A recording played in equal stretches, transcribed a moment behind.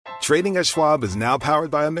Trading at Schwab is now powered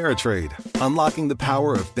by Ameritrade, unlocking the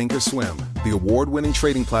power of Thinkorswim, the award-winning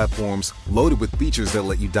trading platforms loaded with features that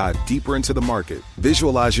let you dive deeper into the market.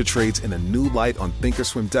 Visualize your trades in a new light on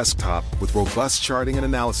Thinkorswim desktop with robust charting and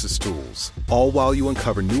analysis tools, all while you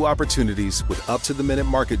uncover new opportunities with up-to-the-minute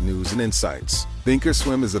market news and insights.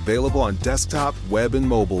 Thinkorswim is available on desktop, web, and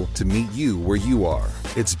mobile to meet you where you are.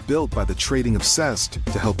 It's built by the trading obsessed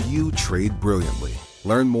to help you trade brilliantly.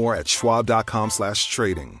 Learn more at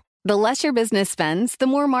schwab.com/trading. The less your business spends, the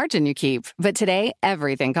more margin you keep. But today,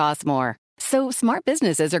 everything costs more. So smart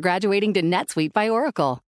businesses are graduating to NetSuite by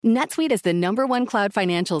Oracle. NetSuite is the #1 cloud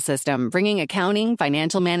financial system, bringing accounting,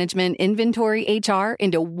 financial management, inventory, HR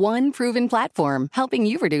into one proven platform, helping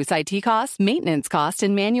you reduce IT costs, maintenance costs,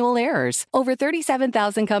 and manual errors. Over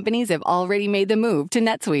 37,000 companies have already made the move to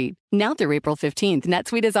NetSuite. Now through April 15th,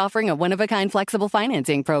 NetSuite is offering a one-of-a-kind flexible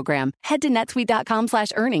financing program. Head to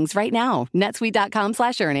netsuite.com/earnings right now.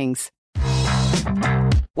 netsuite.com/earnings.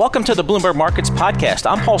 Welcome to the Bloomberg Markets Podcast.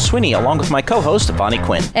 I'm Paul Sweeney, along with my co-host, Bonnie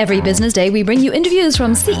Quinn. Every business day, we bring you interviews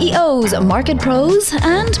from CEOs, market pros,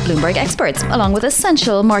 and Bloomberg experts, along with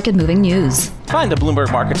essential market-moving news. Find the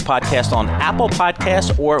Bloomberg Markets Podcast on Apple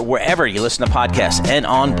Podcasts or wherever you listen to podcasts and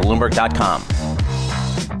on Bloomberg.com.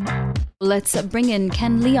 Let's bring in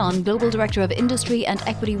Ken Leon, Global Director of Industry and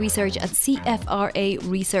Equity Research at CFRA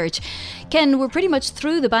Research. Ken, we're pretty much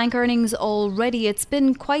through the bank earnings already. It's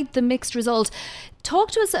been quite the mixed result.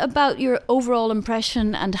 Talk to us about your overall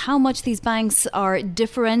impression and how much these banks are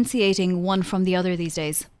differentiating one from the other these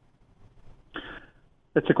days.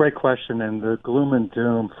 It's a great question, and the gloom and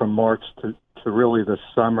doom from March to really the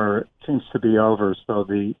summer seems to be over. So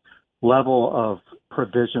the level of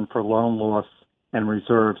provision for loan loss and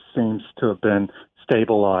reserves seems to have been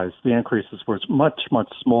stabilized. The increases were much,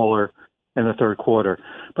 much smaller in the third quarter.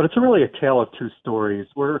 But it's really a tale of two stories.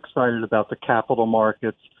 We're excited about the capital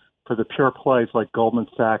markets. For the pure plays like Goldman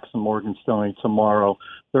Sachs and Morgan Stanley tomorrow,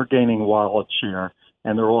 they're gaining wallet share,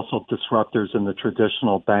 and they're also disruptors in the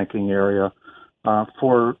traditional banking area.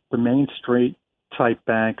 For the Main Street type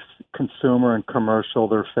banks, consumer and commercial,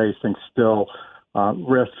 they're facing still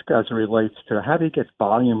risk as it relates to how do you get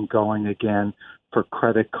volume going again for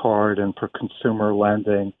credit card and for consumer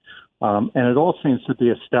lending. And it all seems to be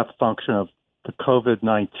a step function of the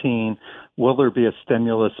COVID-19. Will there be a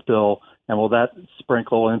stimulus bill? And will that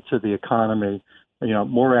sprinkle into the economy,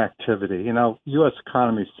 more activity? U.S.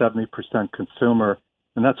 economy is 70% consumer,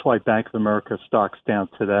 and that's why Bank of America stock's down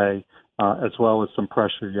today, as well as some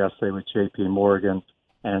pressure yesterday with J.P. Morgan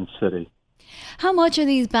and Citi. How much are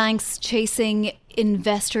these banks chasing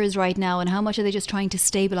investors right now, and how much are they just trying to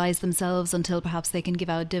stabilize themselves until perhaps they can give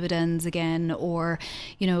out dividends again or,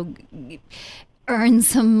 earn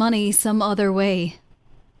some money some other way?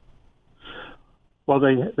 Well,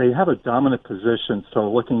 they have a dominant position. So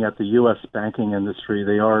looking at the U.S. banking industry,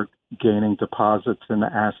 they are gaining deposits in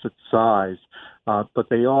the asset size, but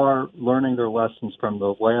they are learning their lessons from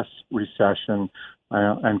the last recession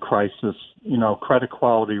and crisis. Credit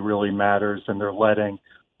quality really matters, and they're letting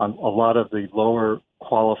a lot of the lower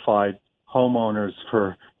qualified homeowners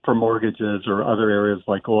for mortgages or other areas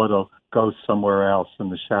like auto go somewhere else in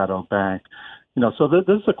the shadow bank. So this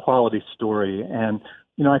is a quality story. And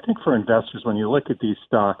I think for investors, when you look at these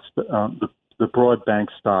stocks, the broad bank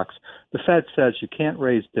stocks, the Fed says you can't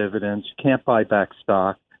raise dividends, you can't buy back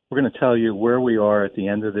stock. We're going to tell you where we are at the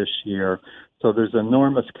end of this year. So there's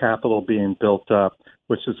enormous capital being built up,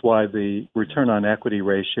 which is why the return on equity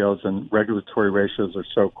ratios and regulatory ratios are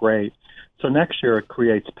so great. So next year it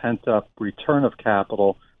creates pent-up return of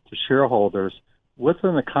capital to shareholders with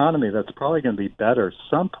an economy that's probably going to be better at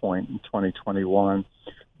some point in 2021.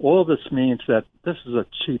 All of this means that this is a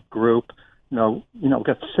cheap group. We've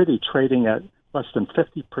got Citi trading at less than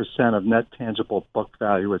 50% of net tangible book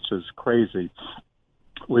value, which is crazy.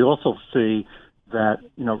 We also see that,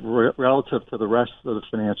 relative to the rest of the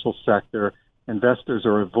financial sector, investors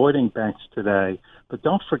are avoiding banks today. But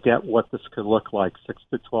don't forget what this could look like 6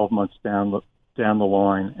 to 12 months down the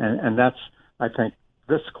line. And that's, I think,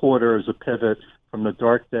 this quarter is a pivot from the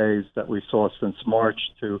dark days that we saw since March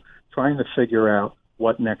to trying to figure out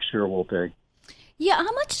what next year will be. Yeah,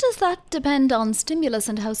 how much does that depend on stimulus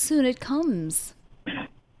and how soon it comes?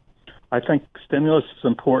 I think stimulus is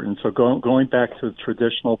important. So going back to the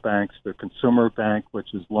traditional banks, the consumer bank,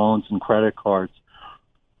 which is loans and credit cards,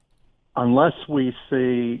 unless we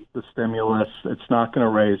see the stimulus, it's not going to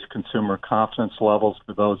raise consumer confidence levels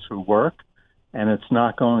for those who work, and it's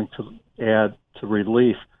not going to add to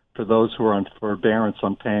relief for those who are on forbearance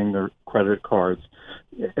on paying their credit cards.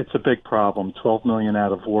 It's a big problem, 12 million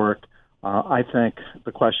out of work. I think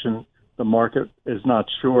the question the market is not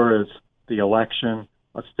sure is the election,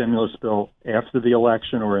 a stimulus bill after the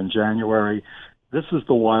election or in January. This is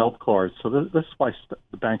the wild card. So this is why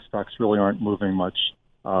the bank stocks really aren't moving much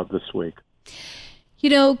this week. You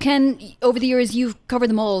know, Ken, over the years, you've covered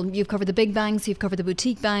them all. You've covered the big banks, you've covered the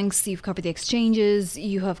boutique banks, you've covered the exchanges,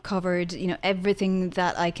 you have covered, everything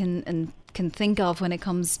that I can think of when it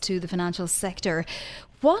comes to the financial sector.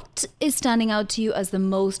 What is standing out to you as the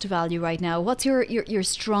most value right now? What's your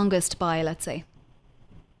strongest buy, let's say?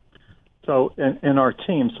 So in our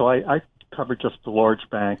team, I cover just the large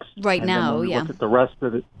banks. Right now, when we yeah. Look at the rest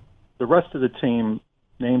of the team,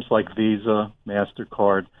 names like Visa,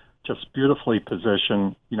 MasterCard, just beautifully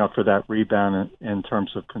positioned, for that rebound in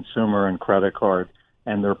terms of consumer and credit card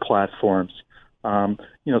and their platforms. So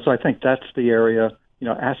I think that's the area.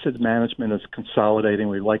 Asset management is consolidating.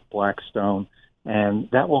 We like Blackstone, and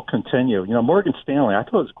that will continue. Morgan Stanley, I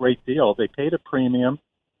thought it was a great deal. They paid a premium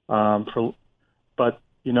but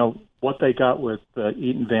what they got with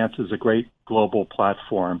Eaton Vance is a great global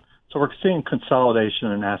platform. So we're seeing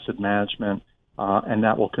consolidation in asset management, and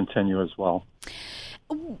that will continue as well.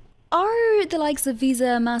 Are the likes of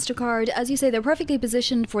Visa, MasterCard, as you say, they're perfectly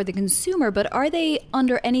positioned for the consumer, but are they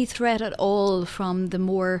under any threat at all from the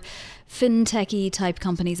more fintechy type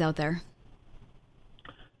companies out there?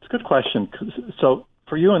 It's a good question. So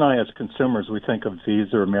for you and I as consumers, we think of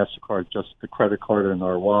Visa or MasterCard just the credit card in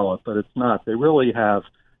our wallet, but it's not. They really have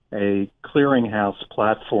a clearinghouse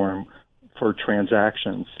platform for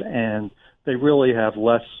transactions, and they really have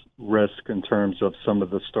less risk in terms of some of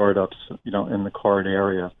the startups, in the card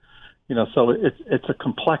area. So it's a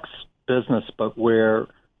complex business, but where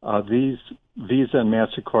these Visa and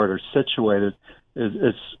MasterCard are situated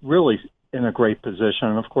is really in a great position.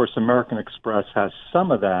 And, of course, American Express has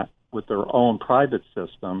some of that with their own private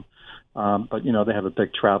system, but, they have a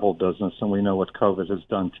big travel business, and we know what COVID has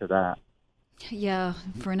done to that. Yeah,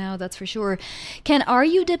 for now, that's for sure. Ken, are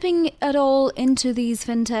you dipping at all into these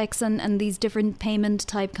fintechs and these different payment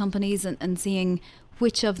type companies and seeing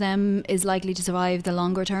which of them is likely to survive the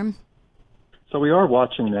longer term? So we are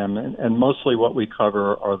watching them, and mostly what we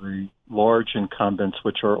cover are the large incumbents,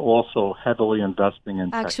 which are also heavily investing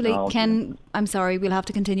in Actually, technology. Ken, I'm sorry, we'll have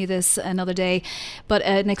to continue this another day, but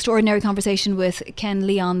an extraordinary conversation with Ken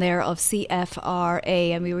Leon there of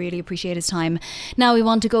CFRA, and we really appreciate his time. Now we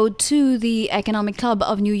want to go to the Economic Club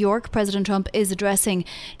of New York. President Trump is addressing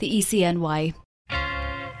the ECNY.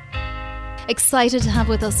 Excited to have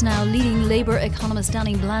with us now leading Labour economist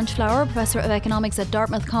Danny Blanchflower, Professor of Economics at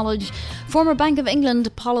Dartmouth College, former Bank of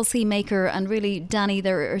England policy maker, and really, Danny,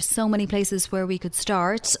 there are so many places where we could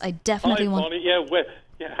start. I definitely want...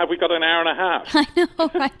 Have we got an hour and a half? I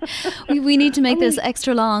know, right? we need to make this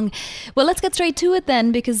extra long. Well, let's get straight to it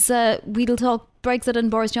then, because we'll talk Brexit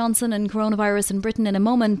and Boris Johnson and coronavirus in Britain in a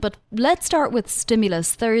moment, but let's start with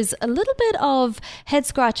stimulus. There's a little bit of head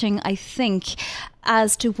scratching, I think,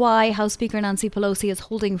 as to why House Speaker Nancy Pelosi is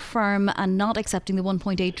holding firm and not accepting the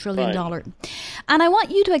 $1.8 trillion. Right. And I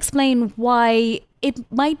want you to explain why it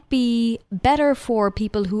might be better for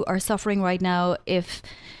people who are suffering right now if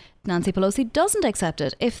Nancy Pelosi doesn't accept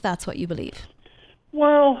it, if that's what you believe.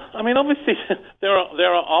 Well, I mean, obviously there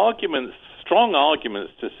are arguments, strong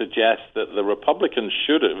arguments to suggest that the Republicans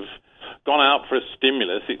should have gone out for a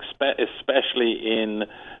stimulus, especially in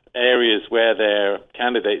areas where their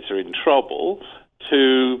candidates are in trouble,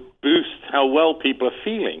 to boost how well people are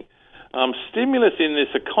feeling. Stimulus in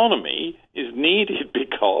this economy is needed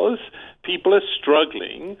because people are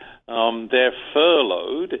struggling. They're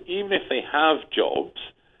furloughed, even if they have jobs.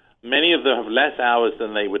 Many of them have less hours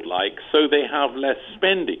than they would like, so they have less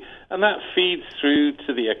spending. And that feeds through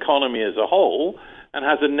to the economy as a whole and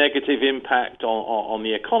has a negative impact on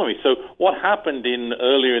the economy. So what happened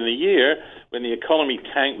earlier in the year, when the economy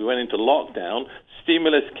tanked, we went into lockdown,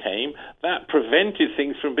 stimulus came, that prevented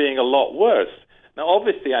things from being a lot worse. Now,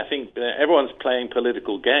 obviously, I think everyone's playing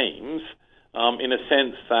political games in a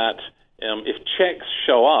sense that if checks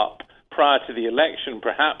show up prior to the election,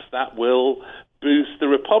 perhaps that will boost the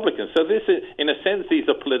Republicans. So this is, in a sense, these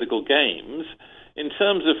are political games. In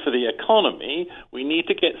terms of for the economy, we need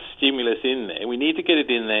to get stimulus in there. We need to get it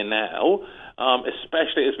in there now,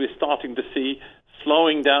 especially as we're starting to see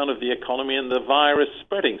slowing down of the economy and the virus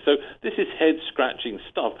spreading. So this is head-scratching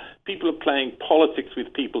stuff. People are playing politics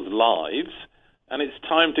with people's lives, and it's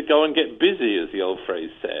time to go and get busy, as the old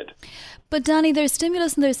phrase said. But Danny, there's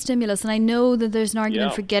stimulus and there's stimulus, and I know that there's an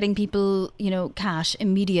argument for getting people, cash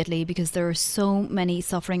immediately because there are so many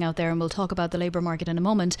suffering out there, and we'll talk about the labour market in a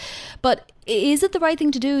moment. But is it the right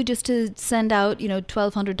thing to do just to send out,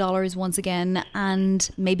 $1,200 once again and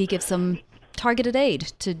maybe give some targeted aid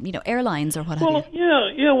to, airlines or what have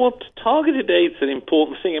you? Well, targeted aid's an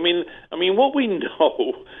important thing. I mean, what we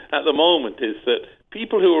know at the moment is that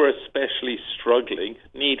people who are especially struggling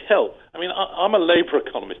need help. I mean, I'm a labour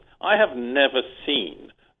economist. I have never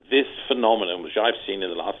seen this phenomenon, which I've seen in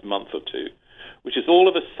the last month or two, which is all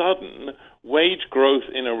of a sudden wage growth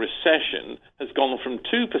in a recession has gone from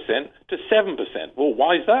 2% to 7%. Well,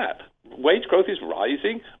 why is that? Wage growth is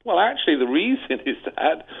rising. Well, actually, the reason is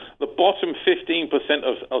that the bottom 15%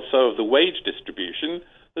 or so of the wage distribution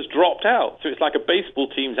has dropped out. So it's like a baseball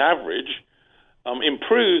team's average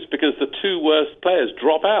improves because the two worst players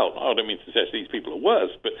drop out. I don't mean to suggest these people are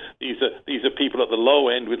worse, but these are people at the low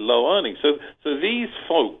end with low earnings. So these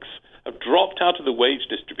folks have dropped out of the wage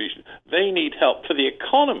distribution. They need help. For the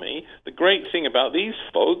economy, the great thing about these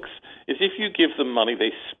folks is if you give them money,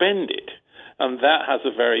 they spend it. And that has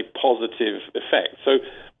a very positive effect. So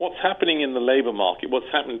what's happening in the labour market, what's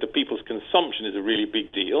happening to people's consumption is a really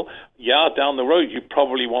big deal. Yeah, down the road, you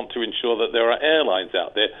probably want to ensure that there are airlines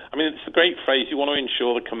out there. I mean, it's a great phrase, you want to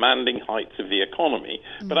ensure the commanding heights of the economy.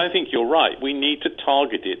 But I think you're right. We need to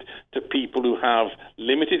target it to people who have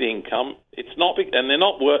limited income. It's not, and they're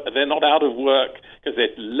not out of work because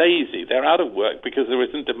they're lazy. They're out of work because there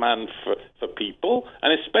isn't demand for people.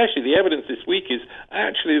 And especially the evidence this week is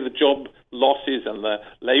actually the job losses and the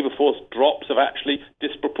labour force drops have actually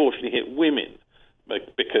disproportionately hit women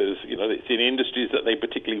because, it's in industries that they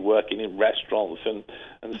particularly work in restaurants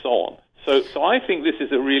and so on. So I think this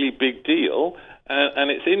is a really big deal. And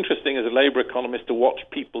it's interesting as a labour economist to watch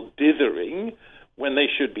people dithering when they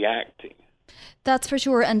should be acting. That's for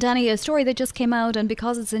sure. And Danny, a story that just came out, and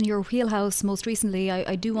because it's in your wheelhouse most recently,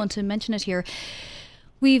 I do want to mention it here.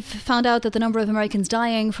 We've found out that the number of Americans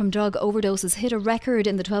dying from drug overdoses hit a record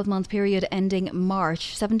in the 12-month period ending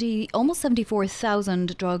March. Almost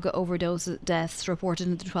 74,000 drug overdose deaths reported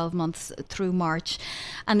in the 12 months through March.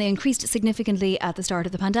 And they increased significantly at the start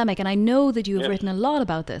of the pandemic. And I know that you have written a lot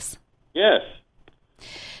about this. Yes.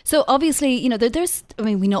 So obviously,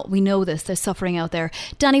 we know this, there's suffering out there.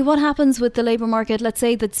 Danny, what happens with the labour market? Let's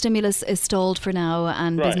say that stimulus is stalled for now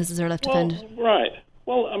and businesses are left to fend. Right.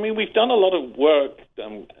 Well, I mean, we've done a lot of work.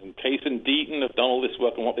 Case and Deaton have done all this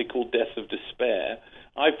work on what they call deaths of despair.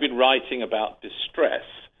 I've been writing about distress.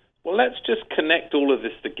 Well, let's just connect all of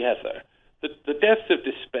this together. The deaths of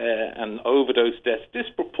despair and overdose deaths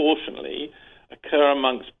disproportionately occur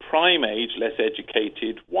amongst prime age, less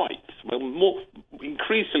educated whites. Well, more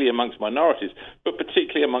increasingly amongst minorities, but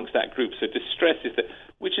particularly amongst that group. So distress is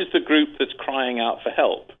which is the group that's crying out for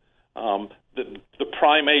help. The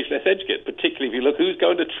prime age, less educated, particularly if you look who's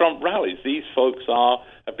going to Trump rallies. These folks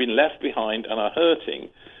have been left behind and are hurting.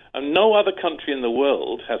 And no other country in the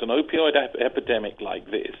world has an opioid epidemic like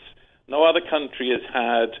this. No other country has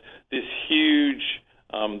had this huge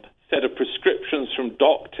set of prescriptions from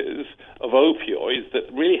doctors of opioids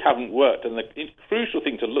that really haven't worked. And the crucial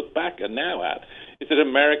thing to look back now at is that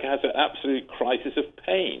America has an absolute crisis of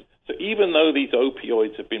pain. So even though these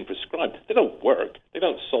opioids have been prescribed, they don't work. They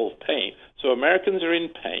don't solve pain. So Americans are in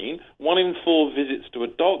pain. 1 in 4 visits to a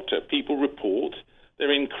doctor, people report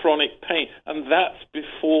they're in chronic pain. And that's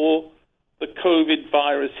before the COVID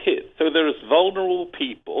virus hit. So there's vulnerable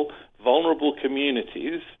people, vulnerable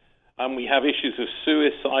communities, and we have issues of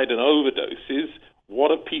suicide and overdoses. What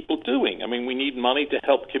are people doing? I mean, we need money to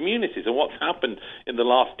help communities. And what's happened in the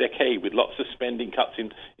last decade with lots of spending cuts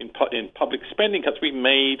in public spending cuts, we've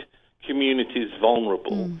made communities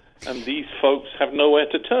vulnerable. And these folks have nowhere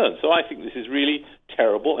to turn. So I think this is really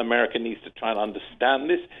terrible. America needs to try and understand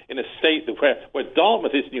this in a state where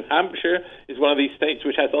Dartmouth is, New Hampshire, is one of these states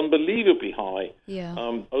which has unbelievably high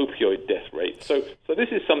opioid death rates. So this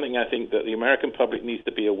is something I think that the American public needs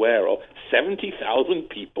to be aware of. 70,000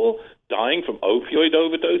 people dying from opioid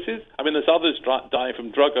overdoses. I mean, there's others dying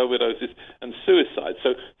from drug overdoses and suicide.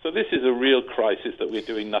 So this is a real crisis that we're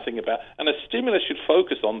doing nothing about. And a stimulus should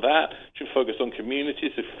focus on that, should focus on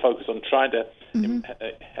communities, should focus on trying to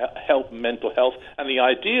help mental health. And the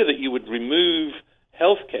idea that you would remove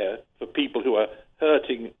healthcare for people who are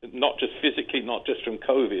hurting, not just physically, not just from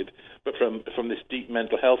COVID, but from this deep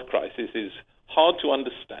mental health crisis is hard to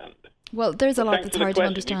understand. Well, there's a lot that's hard to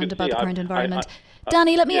understand about the current environment.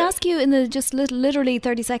 Danny, let me ask you in the just literally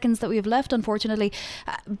 30 seconds that we have left, unfortunately.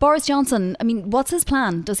 Boris Johnson, I mean, what's his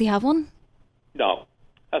plan? Does he have one? No,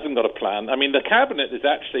 hasn't got a plan. I mean, the cabinet is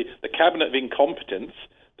actually the cabinet of incompetence.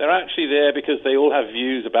 They're actually there because they all have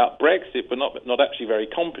views about Brexit, but not actually very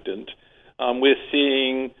competent. We're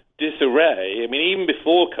seeing disarray. I mean, even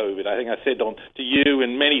before COVID, I think I said to you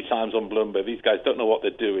and many times on Bloomberg, these guys don't know what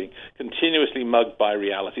they're doing, continuously mugged by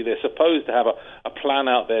reality. They're supposed to have a plan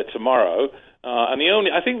out there tomorrow. And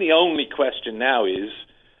I think the only question now is,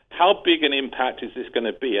 how big an impact is this going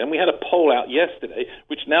to be? And we had a poll out yesterday,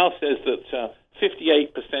 which now says that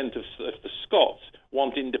 58% of the Scots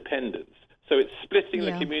want independence. So it's splitting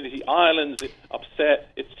the community. Ireland's upset.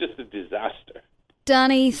 It's just a disaster.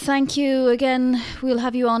 Danny, thank you again. We'll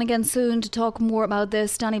have you on again soon to talk more about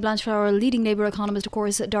this. Danny Blanchflower, leading Labour economist, of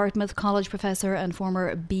course, Dartmouth College professor and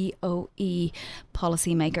former BOE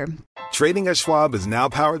policymaker. Trading at Schwab is now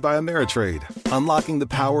powered by Ameritrade, unlocking the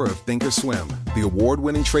power of Thinkorswim, the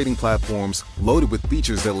award-winning trading platforms loaded with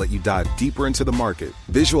features that let you dive deeper into the market.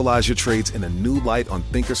 Visualize your trades in a new light on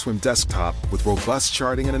Thinkorswim desktop with robust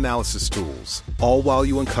charting and analysis tools, all while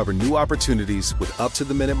you uncover new opportunities with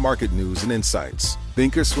up-to-the-minute market news and insights.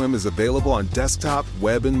 Thinkorswim is available on desktop,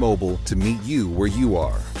 web, and mobile to meet you where you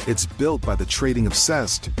are. It's built by the trading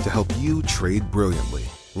obsessed to help you trade brilliantly.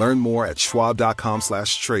 Learn more at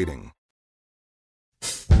schwab.com/trading.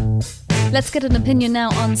 Let's get an opinion now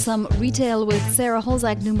on some retail with Sarah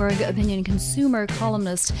Holzak-Newberg, opinion consumer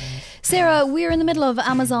columnist. Sarah, we're in the middle of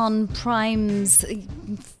Amazon Prime's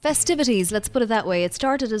festivities, let's put it that way. It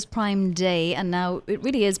started as Prime Day and now it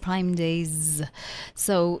really is Prime Days.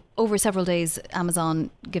 So over several days, Amazon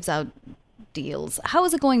gives out deals. How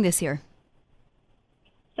is it going this year?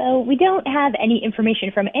 So we don't have any information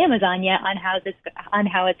from Amazon yet on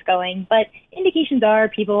how it's going, but indications are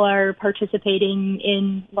people are participating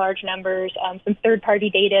in large numbers. Some third-party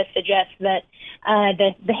data suggests that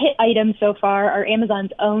the hit items so far are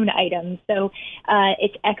Amazon's own items. So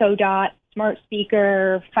it's Echo Dot, smart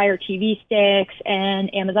speaker, Fire TV sticks, and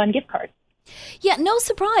Amazon gift cards. Yeah, no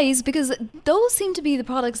surprise, because those seem to be the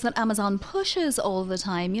products that Amazon pushes all the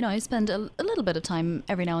time. You know, I spend a little bit of time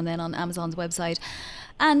every now and then on Amazon's website.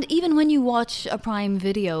 And even when you watch a Prime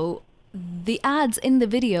video, the ads in the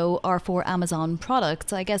video are for Amazon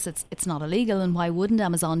products. I guess it's not illegal, and why wouldn't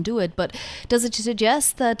Amazon do it? But does it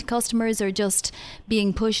suggest that customers are just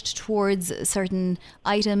being pushed towards certain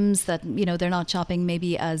items that, you know, they're not shopping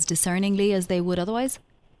maybe as discerningly as they would otherwise?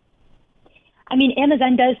 I mean,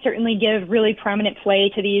 Amazon does certainly give really prominent play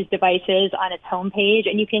to these devices on its homepage,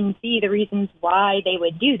 and you can see the reasons why they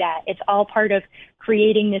would do that. It's all part of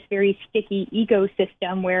creating this very sticky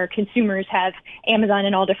ecosystem where consumers have Amazon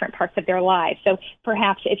in all different parts of their lives. So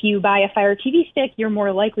perhaps if you buy a Fire TV stick, you're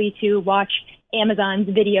more likely to watch Amazon's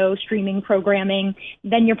video streaming programming,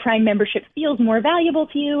 then your Prime membership feels more valuable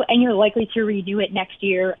to you and you're likely to renew it next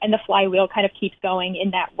year, and the flywheel kind of keeps going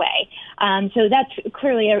in that way. So that's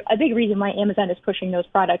clearly a big reason why Amazon is pushing those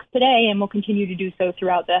products today and will continue to do so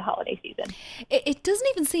throughout the holiday season. It doesn't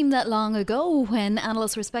even seem that long ago when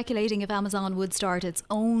analysts were speculating if Amazon would start its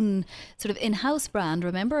own sort of in-house brand,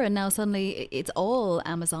 remember? And now suddenly it's all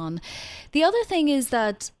Amazon. The other thing is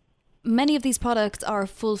that many of these products are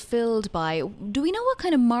fulfilled by, do we know what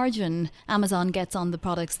kind of margin Amazon gets on the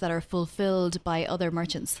products that are fulfilled by other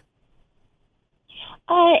merchants?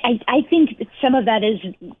 I think some of that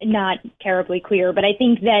is not terribly clear, but I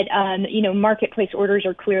think that, marketplace orders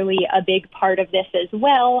are clearly a big part of this as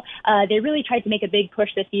well. They really tried to make a big push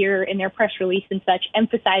this year in their press release and such,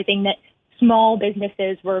 emphasizing that small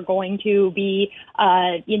businesses were going to be,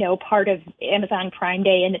 part of Amazon Prime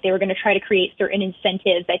Day, and that they were going to try to create certain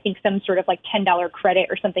incentives. I think some sort of like $10 credit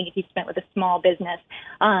or something if you spent with a small business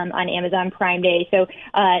on Amazon Prime Day. So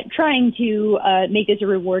trying to make this a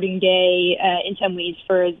rewarding day in some ways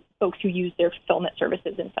for folks who use their fulfillment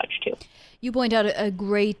services and such too. You point out a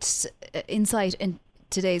great insight in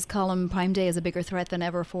today's column. Prime Day is a bigger threat than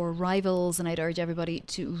ever for rivals, and I'd urge everybody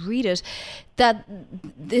to read it. That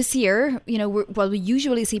this year, while we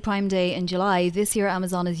usually see Prime Day in July, this year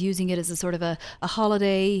Amazon is using it as a sort of a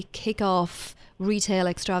holiday kickoff retail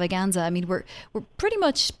extravaganza. I mean, we're pretty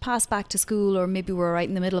much past back to school, or maybe we're right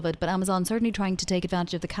in the middle of it, but Amazon's certainly trying to take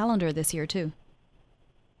advantage of the calendar this year too.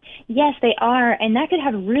 Yes, they are, and that could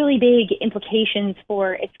have really big implications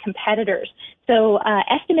for its competitors. So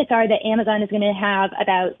estimates are that Amazon is going to have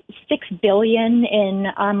about $6 billion in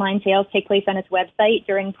online sales take place on its website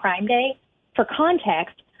during Prime Day. For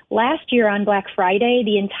context, last year on Black Friday,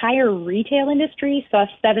 the entire retail industry saw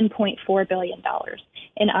 $7.4 billion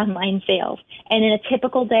in online sales. And in a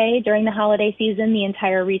typical day during the holiday season, the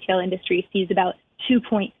entire retail industry sees about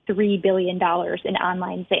 $2.3 billion in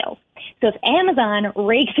online sales. So if Amazon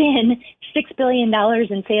rakes in $6 billion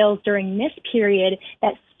in sales during this period,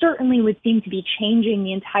 that certainly would seem to be changing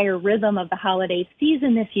the entire rhythm of the holiday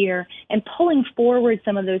season this year and pulling forward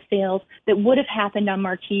some of those sales that would have happened on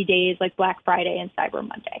marquee days like Black Friday and Cyber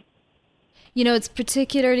Monday. You know, it's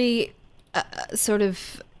particularly sort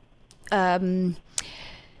of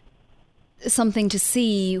something to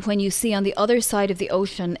see when you see on the other side of the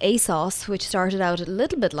ocean ASOS, which started out a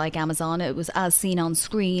little bit like Amazon. It was as seen on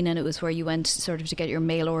screen, and it was where you went sort of to get your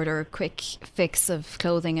mail order quick fix of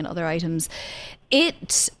clothing and other items.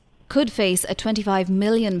 It could face a £25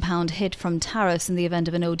 million hit from tariffs in the event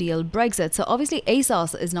of a no-deal Brexit. So obviously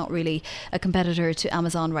ASOS is not really a competitor to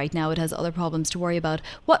Amazon right now. It has other problems to worry about.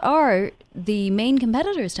 What are the main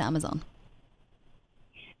competitors to Amazon?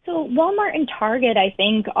 So Walmart and Target, I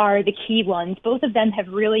think, are the key ones. Both of them have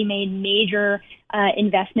really made major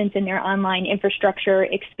investments in their online infrastructure,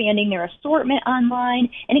 expanding their assortment online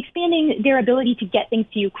and expanding their ability to get things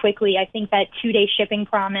to you quickly. I think that 2-day shipping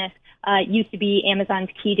promise used to be Amazon's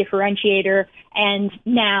key differentiator, and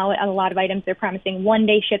now a lot of items they're promising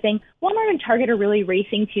 1-day shipping. Walmart and Target are really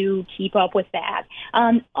racing to keep up with that.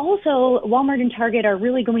 Also, Walmart and Target are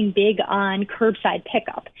really going big on curbside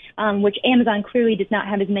pickup, which Amazon clearly does not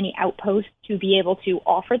have as many outposts to be able to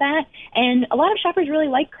offer that. And a lot of shoppers really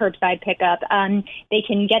like curbside pickup. They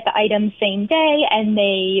can get the items same day, and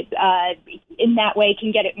they, in that way,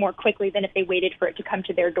 can get it more quickly than if they waited for it to come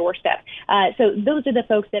to their doorstep. So those are the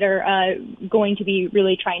folks that are going to be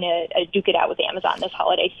really trying to duke it out with Amazon this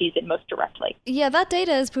holiday season most directly. Yeah, that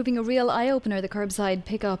data is proving a real eye-opener, the curbside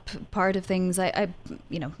pickup part of things. I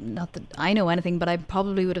not that I know anything, but I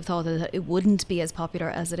probably would have thought that it wouldn't be as popular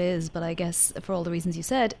as it is. But I guess for all the reasons you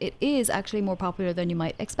said, it is actually more popular than you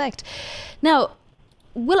might expect. Now,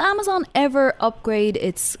 will Amazon ever upgrade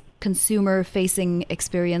its consumer-facing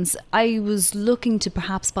experience? I was looking to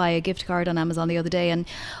perhaps buy a gift card on Amazon the other day, and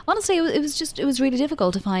honestly, it was really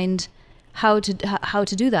difficult to find how to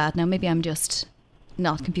do that. Now, maybe I'm just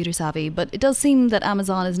not computer savvy, but it does seem that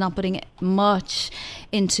Amazon is not putting much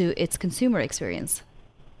into its consumer experience.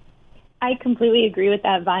 I completely agree with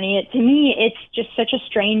that, Vonnie. To me, it's just such a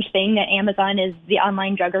strange thing that Amazon is the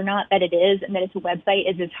online juggernaut that it is, and that its website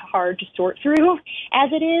is as hard to sort through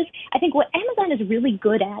as it is. I think what Amazon is really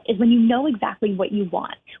good at is when you know exactly what you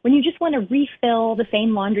want. When you just want to refill the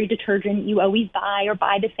same laundry detergent you always buy, or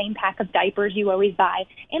buy the same pack of diapers you always buy,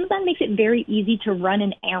 Amazon makes it very easy to run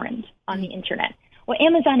an errand on the internet. What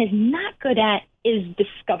Amazon is not good at is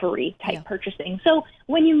discovery type purchasing. So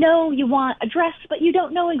when you know you want a dress, but you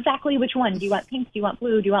don't know exactly which one, do you want pink, do you want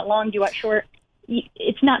blue, do you want long, do you want short?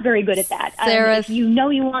 It's not very good at that. Sarah, if you know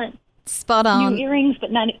you want spot on new earrings,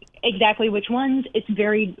 but not exactly which ones, it's a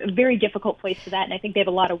very difficult place for that. And I think they have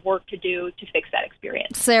a lot of work to do to fix that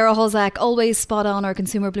experience. Sarah Holzak, always spot on, our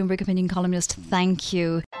consumer Bloomberg Opinion columnist. Thank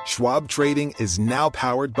you. Schwab Trading is now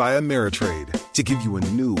powered by Ameritrade to give you a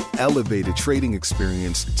new, elevated trading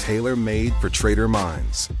experience tailor-made for trader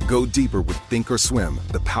minds. Go deeper with Thinkorswim,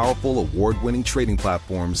 the powerful award-winning trading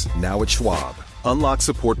platforms now at Schwab. Unlock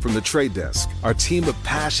support from the trade desk, our team of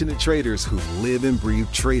passionate traders who live and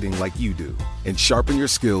breathe trading like you do. And sharpen your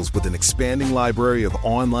skills with an expanding library of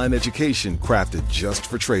online education crafted just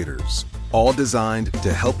for traders. All designed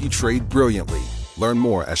to help you trade brilliantly. Learn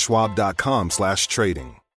more at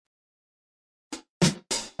schwab.com/trading.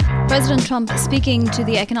 President Trump speaking to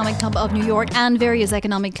the Economic Club of New York and various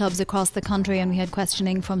economic clubs across the country, and we had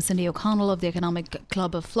questioning from Cindy O'Connell of the Economic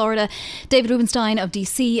Club of Florida, David Rubenstein of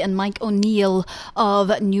DC, and Mike O'Neill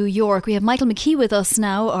of New York. We have Michael McKee with us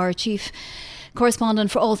now, our chief correspondent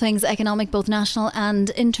for all things economic, both national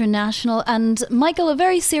and international. And Michael, a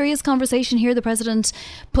very serious conversation here. The president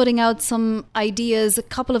putting out some ideas, a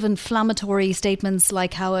couple of inflammatory statements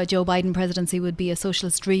like how a Joe Biden presidency would be a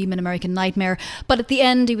socialist dream, an American nightmare. But at the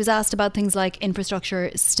end, he was asked about things like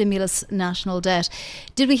infrastructure, stimulus, national debt.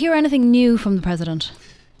 Did we hear anything new from the president?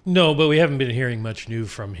 No, but we haven't been hearing much new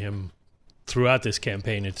from him throughout this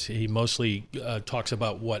campaign. He mostly talks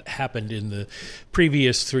about what happened in the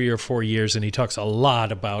previous 3 or 4 years, and he talks a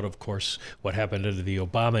lot about, of course, what happened under the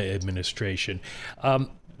Obama administration.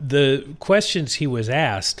 The questions he was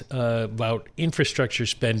asked about infrastructure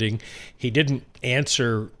spending, he didn't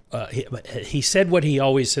answer. He said what he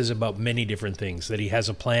always says about many different things, that he has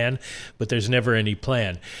a plan, but there's never any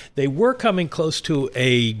plan. They were coming close to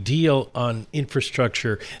a deal on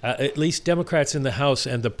infrastructure, at least Democrats in the House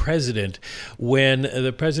and the president, when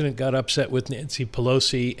the president got upset with Nancy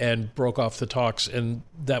Pelosi and broke off the talks, and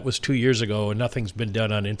that was 2 years ago, and nothing's been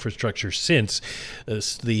done on infrastructure since.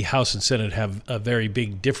 The House and Senate have very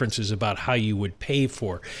big differences about how you would pay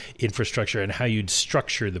for infrastructure and how you'd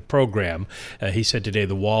structure the program. He said today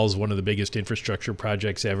the wall is one of the biggest infrastructure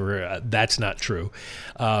projects ever. That's not true.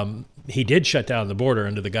 He did shut down the border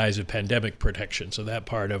under the guise of pandemic protection, so that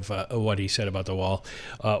part of what he said about the wall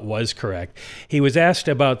was correct. He was asked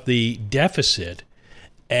about the deficit,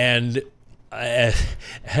 and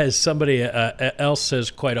as somebody else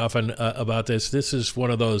says quite often about this is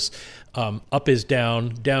one of those up is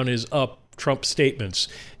down, down is up Trump statements.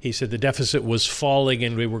 He said the deficit was falling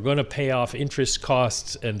and we were going to pay off interest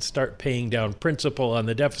costs and start paying down principal on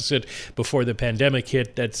the deficit before the pandemic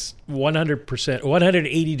hit. That's 100%,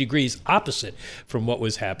 180 degrees opposite from what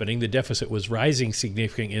was happening. The deficit was rising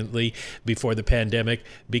significantly before the pandemic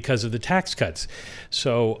because of the tax cuts.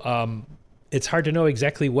 So it's hard to know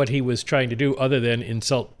exactly what he was trying to do other than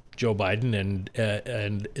insult Joe Biden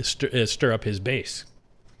and stir up his base.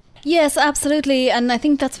 Yes, absolutely. And I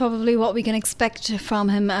think that's probably what we can expect from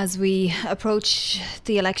him as we approach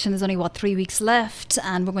the election. There's only, 3 weeks left,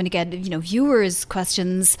 and we're going to get, viewers'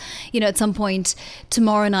 questions, at some point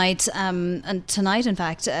tomorrow night and tonight, in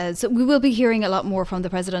fact. So we will be hearing a lot more from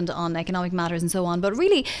the president on economic matters and so on. But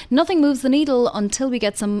really, nothing moves the needle until we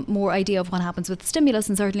get some more idea of what happens with stimulus.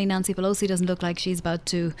 And certainly Nancy Pelosi doesn't look like she's about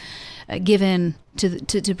to give in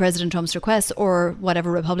to President Trump's request or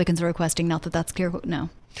whatever Republicans are requesting. Not that that's clear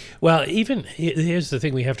now. Well, here's the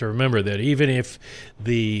thing we have to remember, that even if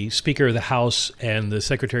the Speaker of the House and the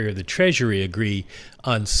Secretary of the Treasury agree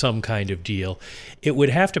on some kind of deal, it would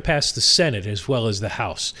have to pass the Senate as well as the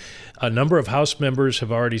House. A number of House members have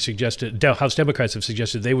already suggested, House Democrats have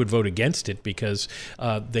suggested they would vote against it because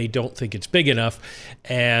they don't think it's big enough.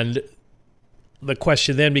 And the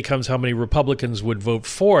question then becomes how many Republicans would vote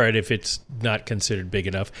for it if it's not considered big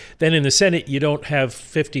enough. Then in the Senate, you don't have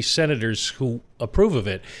 50 senators who approve of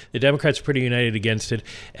it. The Democrats are pretty united against it,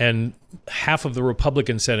 and half of the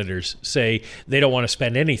Republican senators say they don't want to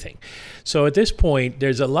spend anything. So at this point,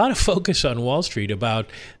 there's a lot of focus on Wall Street about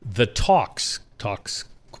the talks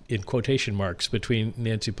in quotation marks, between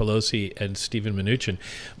Nancy Pelosi and Steven Mnuchin.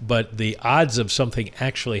 But the odds of something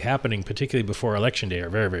actually happening, particularly before Election Day, are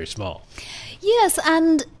very, very small. Yes,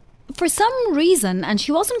 and for some reason, and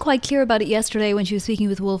she wasn't quite clear about it yesterday when she was speaking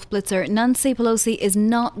with Wolf Blitzer, Nancy Pelosi is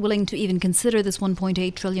not willing to even consider this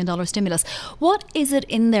 $1.8 trillion stimulus. What is it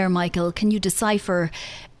in there, Michael? Can you decipher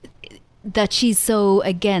that she's so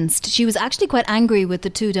against? She was actually quite angry with the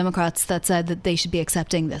two Democrats that said that they should be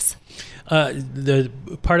accepting this. The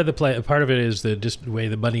part of it is the way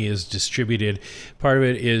the money is distributed. Part of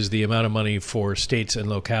it is the amount of money for states and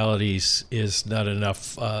localities is not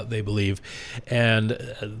enough, they believe,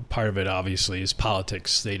 and part of it obviously is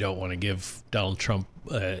politics. They don't want to give Donald Trump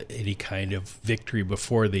any kind of victory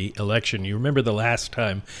before the election. You remember the last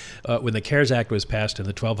time when the CARES Act was passed and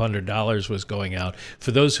the $1,200 was going out,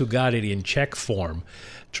 for those who got it in check form,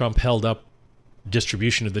 Trump held up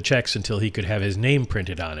distribution of the checks until he could have his name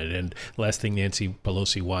printed on it. And the last thing Nancy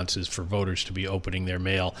Pelosi wants is for voters to be opening their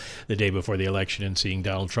mail the day before the election and seeing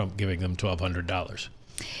Donald Trump giving them $1,200.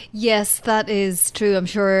 Yes, that is true, I'm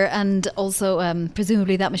sure. And also,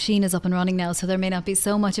 presumably that machine is up and running now, so there may not be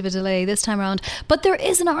so much of a delay this time around. But there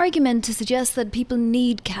is an argument to suggest that people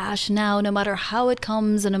need cash now, no matter how it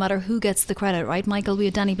comes and no matter who gets the credit, right, Michael? We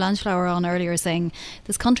had Danny Blanchflower on earlier saying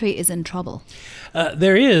this country is in trouble.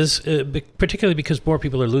 There is, particularly because more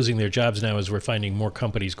people are losing their jobs now as we're finding more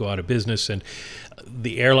companies go out of business. And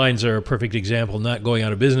the airlines are a perfect example, not going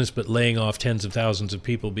out of business, but laying off tens of thousands of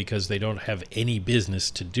people because they don't have any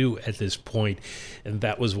business to do at this point. And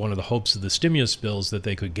that was one of the hopes of the stimulus bills, that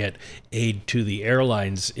they could get aid to the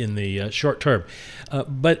airlines in the short term.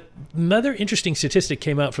 But another interesting statistic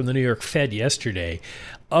came out from the New York Fed yesterday.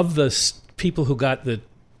 Of the people who got the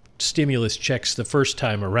stimulus checks the first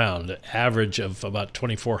time around, average of about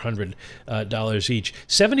 $2,400 each,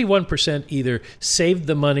 71% either saved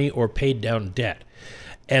the money or paid down debt.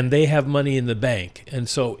 And they have money in the bank. And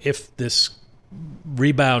so if this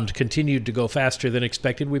rebound continued to go faster than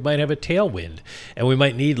expected, we might have a tailwind and we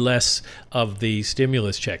might need less of the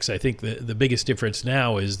stimulus checks. I think the biggest difference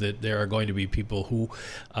now is that there are going to be people who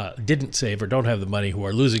didn't save or don't have the money, who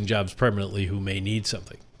are losing jobs permanently, who may need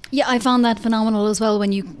something. Yeah, I found that phenomenal as well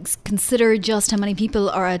when you consider just how many people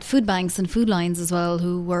are at food banks and food lines as well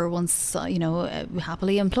who were once,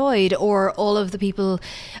 happily employed, or all of the people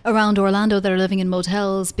around Orlando that are living in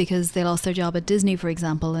motels because they lost their job at Disney, for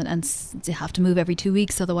example, and they have to move every 2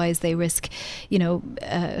 weeks, otherwise they risk,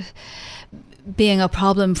 being a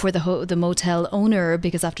problem for the motel owner,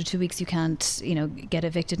 because after 2 weeks you can't, get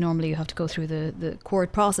evicted. Normally you have to go through the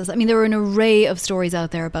court process. I mean, there are an array of stories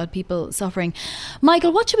out there about people suffering.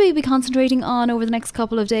 Michael, what should we be concentrating on over the next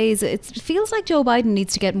couple of days? It feels like Joe Biden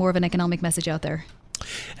needs to get more of an economic message out there.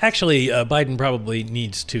 Actually, Biden probably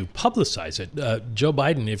needs to publicize it. Joe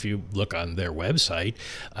Biden, if you look on their website,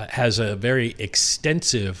 has a very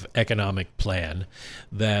extensive economic plan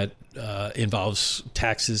that involves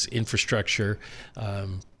taxes, infrastructure,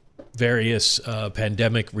 various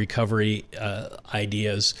pandemic recovery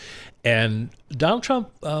ideas. And Donald Trump,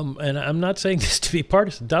 and I'm not saying this to be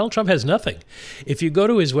partisan, Donald Trump has nothing. If you go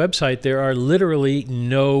to his website, there are literally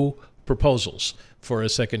no proposals for a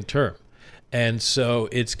second term. And so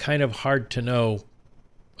it's kind of hard to know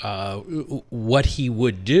what he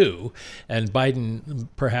would do. And Biden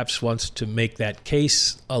perhaps wants to make that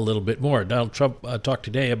case a little bit more. Donald Trump talked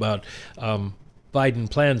today about Biden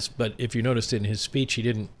plans, but if you noticed in his speech, he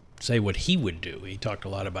didn't say what he would do. He talked a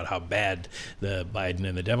lot about how bad the Biden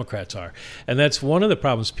and the Democrats are. And that's one of the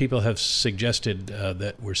problems people have suggested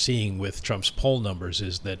that we're seeing with Trump's poll numbers,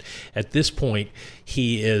 is that at this point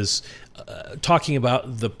he is talking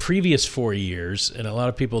about the previous 4 years, and a lot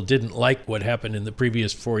of people didn't like what happened in the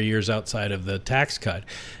previous 4 years outside of the tax cut.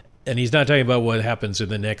 And he's not talking about what happens in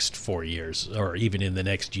the next 4 years or even in the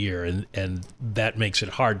next year, and that makes it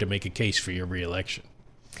hard to make a case for your reelection.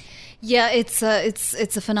 Yeah, it's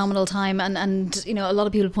a phenomenal time, and you know, a lot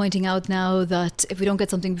of people pointing out now that if we don't get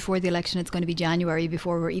something before the election, it's going to be January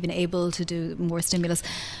before we're even able to do more stimulus.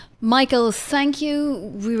 Michael, thank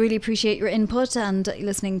you. We really appreciate your input and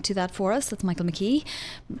listening to that for us. That's Michael McKee,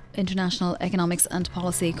 International Economics and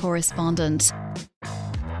Policy Correspondent.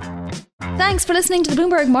 Thanks for listening to the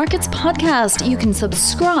Bloomberg Markets Podcast. You can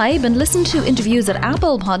subscribe and listen to interviews at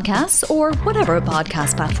Apple Podcasts or whatever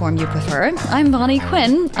podcast platform you prefer. I'm Bonnie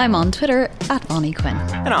Quinn. I'm on Twitter at Bonnie Quinn.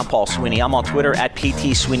 And I'm Paul Sweeney. I'm on Twitter at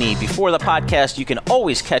PT Sweeney. Before the podcast, you can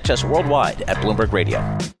always catch us worldwide at Bloomberg Radio.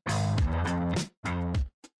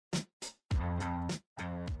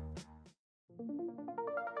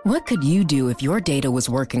 What could you do if your data was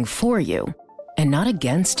working for you and not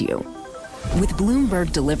against you? With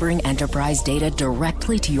Bloomberg delivering enterprise data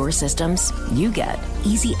directly to your systems, you get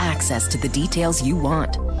easy access to the details you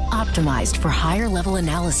want, optimized for higher-level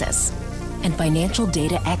analysis, and financial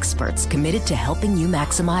data experts committed to helping you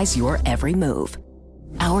maximize your every move.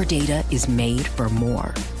 Our data is made for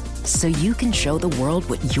more, so you can show the world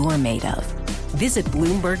what you're made of. Visit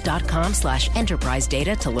Bloomberg.com/enterprise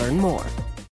data to learn more.